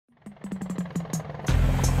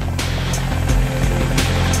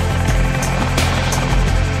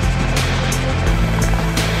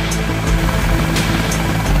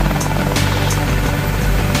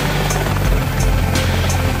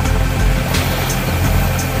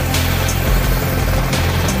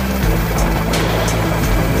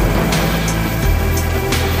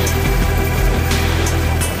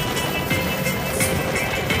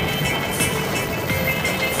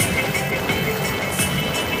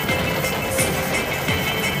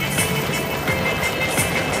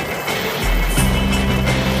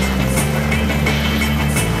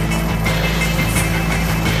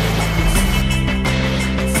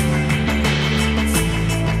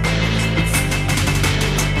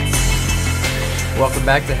Welcome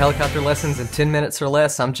back to Helicopter Lessons in 10 Minutes or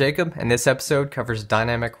Less. I'm Jacob, and this episode covers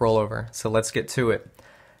dynamic rollover, so let's get to it.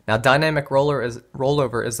 Now, dynamic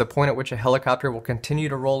rollover is the point at which a helicopter will continue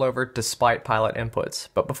to roll over despite pilot inputs.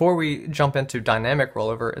 But before we jump into dynamic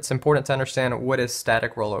rollover, it's important to understand what is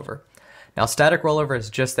static rollover. Now, static rollover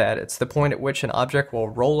is just that. It's the point at which an object will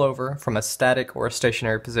roll over from a static or a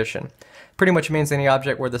stationary position. Pretty much means any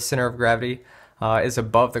object where the center of gravity is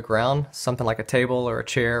above the ground, something like a table or a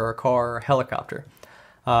chair or a car or a helicopter.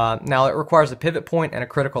 Now it requires a pivot point and a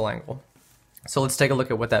critical angle. So let's take a look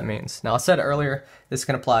at what that means. Now I said earlier this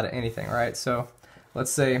can apply to anything, right? So let's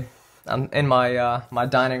say I'm in my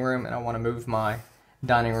dining room and I want to move my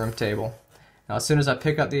dining room table. Now as soon as I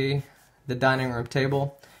pick up the dining room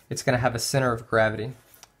table, it's going to have a center of gravity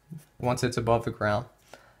once it's above the ground.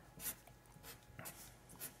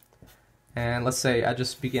 And let's say I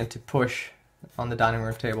just begin to push on the dining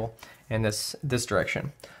room table in this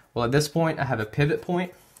direction. Well, at this point I have a pivot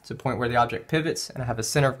point. It's a point where the object pivots, and I have a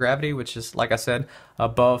center of gravity, which is, like I said,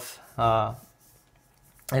 above.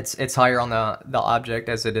 It's higher on the object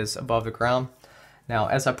as it is above the ground. Now,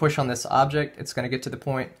 as I push on this object, it's going to get to the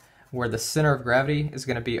point where the center of gravity is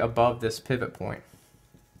going to be above this pivot point,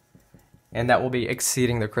 and that will be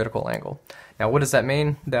exceeding the critical angle. Now, what does that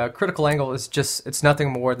mean? The critical angle is it's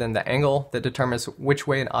nothing more than the angle that determines which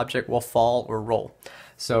way an object will fall or roll.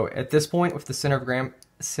 So at this point, if the center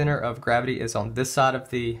of gravity is on this side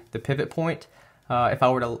of the pivot point, if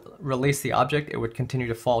I were to release the object, it would continue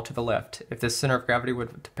to fall to the left. If the center of gravity were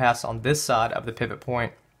to pass on this side of the pivot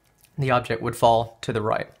point, the object would fall to the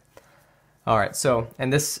right. Alright, so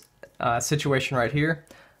in this situation right here,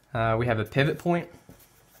 we have a pivot point,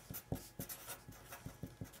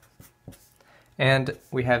 and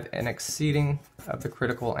we have an exceeding of the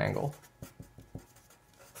critical angle.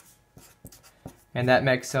 And that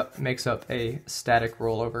makes up a static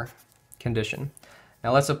rollover condition.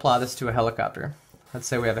 Now let's apply this to a helicopter. Let's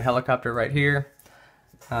say we have a helicopter right here.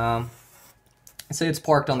 Say it's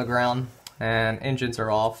parked on the ground and engines are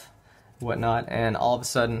off, whatnot, and all of a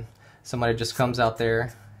sudden somebody just comes out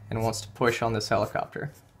there and wants to push on this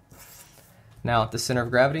helicopter. Now the center of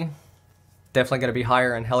gravity, definitely going to be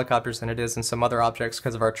higher in helicopters than it is in some other objects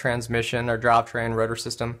because of our transmission, our drivetrain, rotor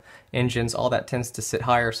system, engines, all that tends to sit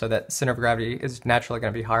higher, so that center of gravity is naturally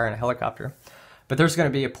going to be higher in a helicopter. But there's going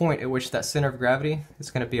to be a point at which that center of gravity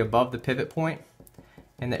is going to be above the pivot point,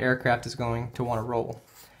 and the aircraft is going to want to roll,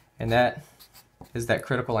 and that is that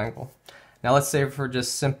critical angle. Now let's say, for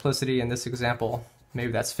just simplicity in this example,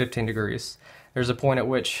 maybe that's 15 degrees. There's a point at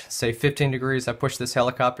which, say 15 degrees, I push this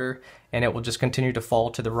helicopter and it will just continue to fall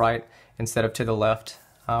to the right instead of to the left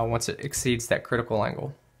once it exceeds that critical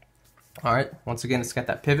angle. Alright, once again it's got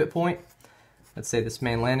that pivot point, let's say this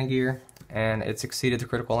main landing gear, and it's exceeded the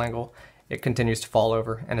critical angle. It continues to fall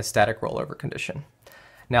over in a static rollover condition.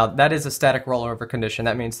 Now that is a static rollover condition.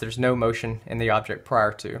 That means there's no motion in the object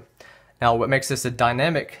prior to. Now what makes this a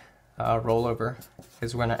dynamic rollover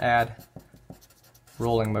is we're going to add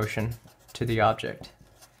rolling motion to the object.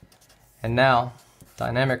 And now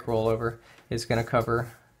dynamic rollover is going to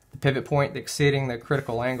cover the pivot point exceeding the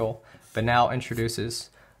critical angle, but now introduces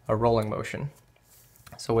a rolling motion.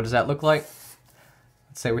 So what does that look like?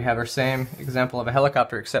 Let's say we have our same example of a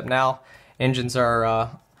helicopter, except now engines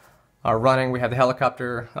are running, we have the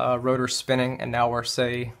helicopter rotor spinning, and now we're,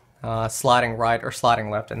 say, sliding right or sliding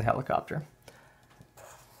left in the helicopter.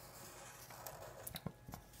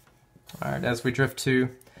 Alright, as we drift to,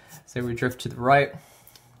 say we drift to the right,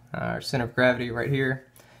 our center of gravity right here,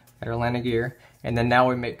 at our landing gear, and then now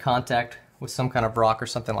we make contact with some kind of rock or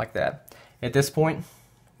something like that. At this point,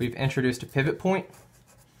 we've introduced a pivot point.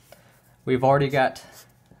 We've already got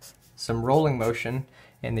some rolling motion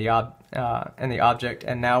in the object,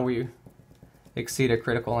 and now we exceed a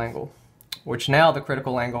critical angle, which now the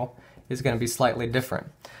critical angle is going to be slightly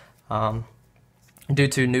different. Due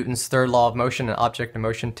to Newton's third law of motion, an object in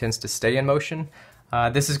motion tends to stay in motion.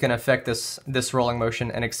 This is going to affect this rolling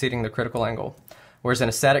motion and exceeding the critical angle. Whereas in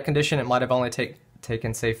a static condition, it might have only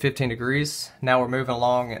taken, say, 15 degrees. Now we're moving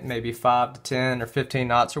along at maybe 5 to 10 or 15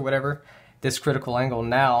 knots or whatever. This critical angle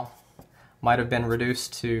now might have been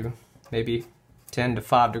reduced to maybe 10 to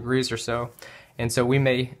 5 degrees or so. And so we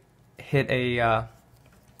may hit a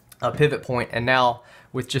pivot point, and now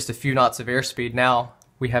with just a few knots of airspeed, now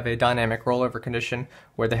we have a dynamic rollover condition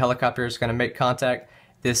where the helicopter is going to make contact.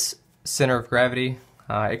 This center of gravity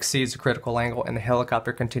exceeds the critical angle, and the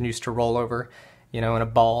helicopter continues to roll over, in a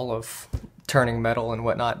ball of turning metal and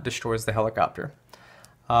whatnot, destroys the helicopter.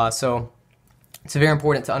 So it's very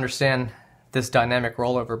important to understand this dynamic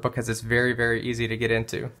rollover because it's very, very easy to get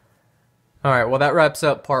into. Alright, well that wraps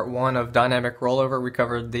up part 1 of dynamic rollover. We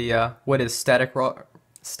covered the what is static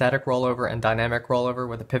rollover and dynamic rollover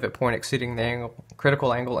with a pivot point exceeding the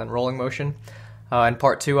critical angle and rolling motion. In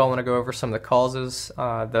part 2, I want to go over some of the causes,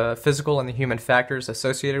 the physical and the human factors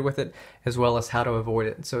associated with it, as well as how to avoid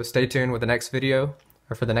it. So stay tuned with the next video,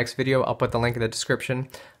 or for the next video. I'll put the link in the description.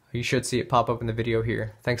 You should see it pop up in the video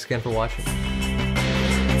here. Thanks again for watching.